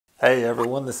Hey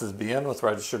everyone, this is Ben with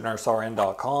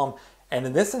RegisteredNurseRN.com, and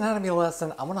in this anatomy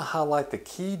lesson I'm going to highlight the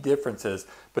key differences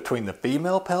between the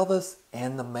female pelvis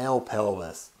and the male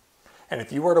pelvis. And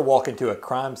if you were to walk into a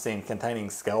crime scene containing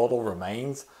skeletal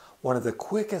remains, one of the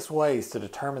quickest ways to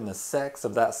determine the sex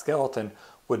of that skeleton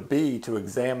would be to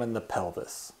examine the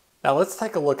pelvis. Now let's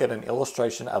take a look at an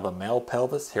illustration of a male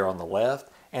pelvis here on the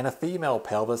left and a female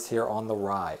pelvis here on the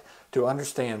right to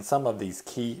understand some of these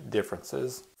key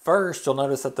differences. First, you'll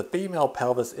notice that the female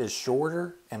pelvis is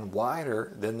shorter and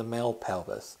wider than the male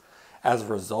pelvis. As a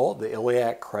result, the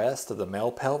iliac crest of the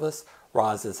male pelvis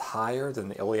rises higher than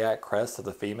the iliac crest of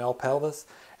the female pelvis,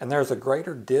 and there's a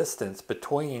greater distance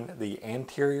between the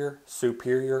anterior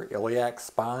superior iliac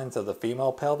spines of the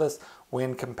female pelvis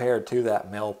when compared to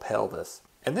that male pelvis.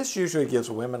 And this usually gives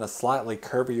women a slightly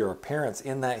curvier appearance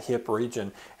in that hip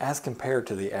region as compared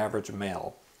to the average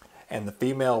male. And the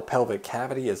female pelvic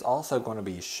cavity is also going to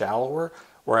be shallower,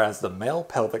 whereas the male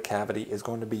pelvic cavity is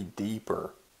going to be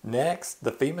deeper. Next,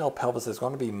 the female pelvis is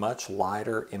going to be much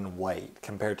lighter in weight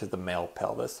compared to the male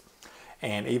pelvis.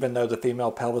 And even though the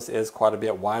female pelvis is quite a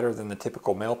bit wider than the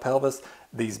typical male pelvis,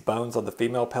 these bones on the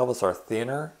female pelvis are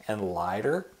thinner and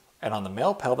lighter. And on the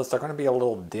male pelvis, they're going to be a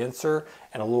little denser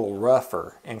and a little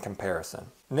rougher in comparison.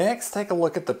 Next, take a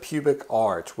look at the pubic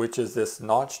arch, which is this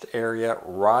notched area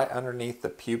right underneath the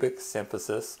pubic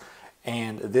symphysis.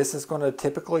 And this is going to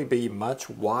typically be much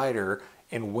wider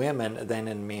in women than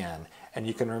in men. And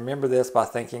you can remember this by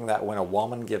thinking that when a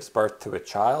woman gives birth to a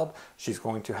child, she's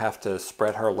going to have to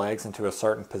spread her legs into a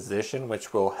certain position,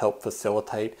 which will help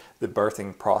facilitate the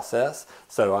birthing process.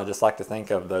 So I just like to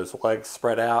think of those legs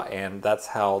spread out, and that's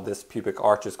how this pubic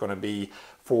arch is going to be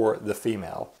for the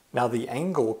female. Now, the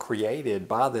angle created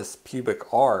by this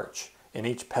pubic arch in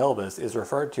each pelvis is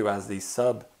referred to as the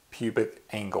subpubic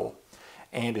angle.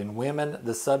 And in women,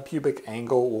 the subpubic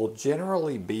angle will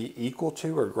generally be equal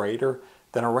to or greater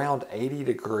than around 80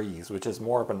 degrees, which is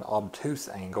more of an obtuse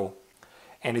angle.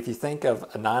 And if you think of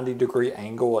a 90-degree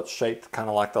angle, it's shaped kind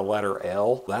of like the letter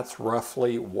L. That's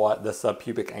roughly what the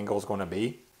subpubic angle is going to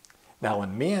be. Now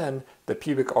in men, the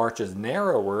pubic arch is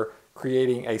narrower,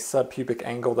 creating a subpubic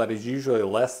angle that is usually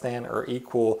less than or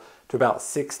equal to about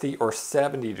 60 or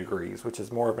 70 degrees, which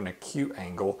is more of an acute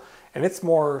angle. And it's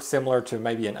more similar to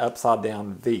maybe an upside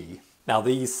down V. Now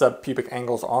these subpubic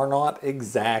angles are not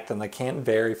exact and they can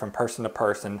vary from person to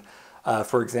person.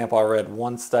 For example, I read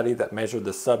one study that measured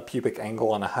the subpubic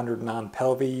angle on 109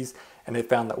 pelves, and it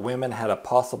found that women had a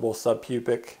possible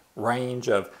subpubic range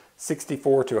of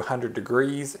 64 to 100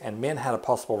 degrees and men had a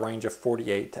possible range of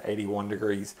 48 to 81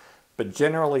 degrees. But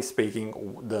generally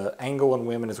speaking, the angle in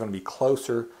women is going to be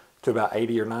closer to about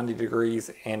 80 or 90 degrees,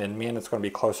 and in men it's going to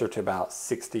be closer to about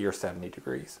 60 or 70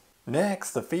 degrees.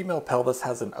 Next, the female pelvis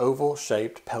has an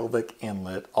oval-shaped pelvic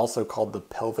inlet, also called the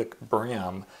pelvic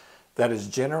brim, that is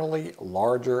generally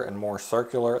larger and more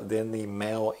circular than the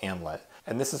male inlet.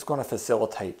 And this is going to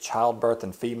facilitate childbirth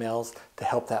in females to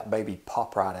help that baby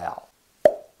pop right out.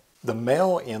 The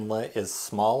male inlet is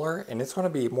smaller and it's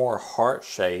going to be more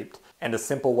heart-shaped. And a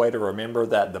simple way to remember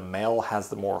that the male has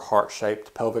the more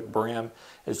heart-shaped pelvic brim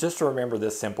is just to remember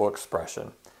this simple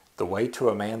expression: the way to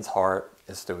a man's heart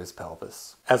is through his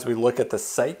pelvis. As we look at the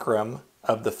sacrum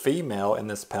of the female in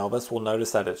this pelvis, we'll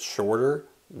notice that it's shorter,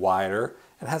 wider,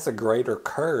 and has a greater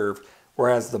curve,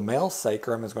 whereas the male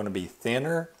sacrum is going to be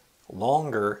thinner,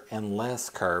 longer, and less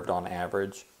curved on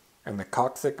average. And the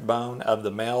coccyx bone of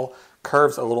the male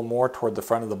curves a little more toward the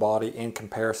front of the body in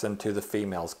comparison to the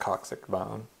female's coccyx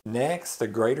bone. Next, the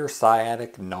greater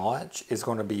sciatic notch is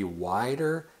going to be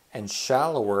wider and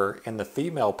shallower in the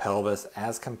female pelvis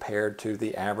as compared to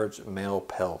the average male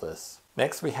pelvis.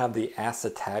 Next, we have the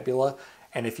acetabula.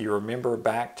 And if you remember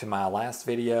back to my last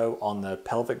video on the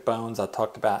pelvic bones, I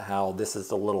talked about how this is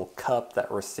the little cup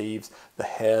that receives the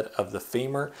head of the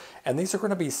femur. And these are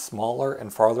going to be smaller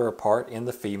and farther apart in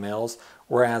the females,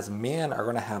 whereas men are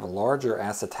going to have larger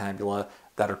acetabula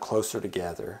that are closer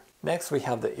together. Next, we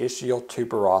have the ischial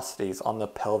tuberosities on the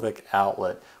pelvic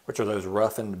outlet, which are those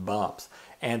roughened bumps.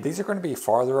 And these are going to be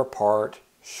farther apart,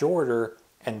 shorter,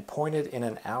 and pointed in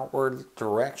an outward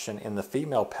direction in the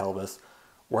female pelvis,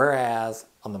 whereas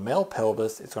on the male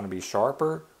pelvis, it's going to be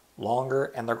sharper, longer,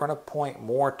 and they're going to point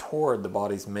more toward the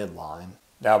body's midline.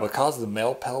 Now, because the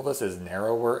male pelvis is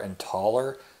narrower and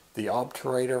taller, the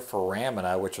obturator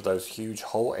foramina, which are those huge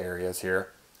hole areas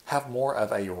here, have more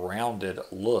of a rounded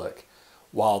look.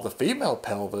 While the female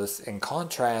pelvis, in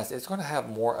contrast, is going to have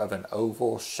more of an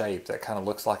oval shape that kind of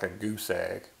looks like a goose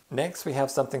egg. Next, we have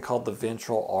something called the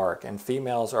ventral arc, and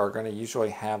females are going to usually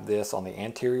have this on the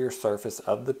anterior surface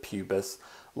of the pubis,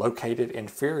 located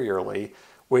inferiorly,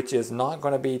 which is not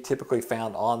going to be typically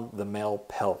found on the male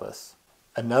pelvis.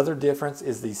 Another difference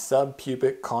is the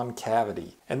subpubic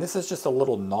concavity, and this is just a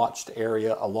little notched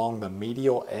area along the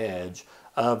medial edge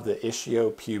of the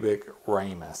ischiopubic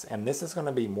ramus, and this is going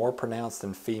to be more pronounced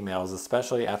in females,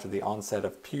 especially after the onset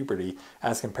of puberty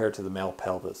as compared to the male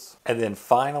pelvis. And then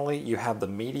finally, you have the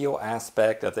medial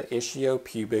aspect of the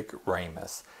ischiopubic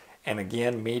ramus. And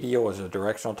again, medial is a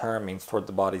directional term, means toward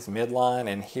the body's midline.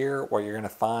 And here what you're going to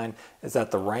find is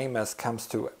that the ramus comes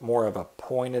to more of a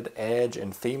pointed edge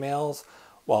in females,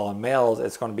 while in males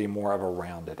it's going to be more of a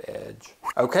rounded edge.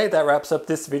 Okay, that wraps up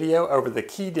this video over the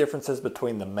key differences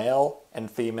between the male and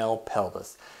female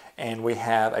pelvis. And we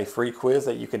have a free quiz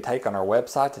that you can take on our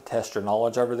website to test your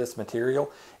knowledge over this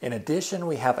material. In addition,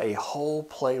 we have a whole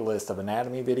playlist of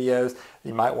anatomy videos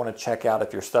you might want to check out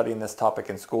if you're studying this topic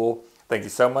in school. Thank you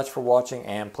so much for watching,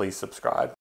 and please subscribe.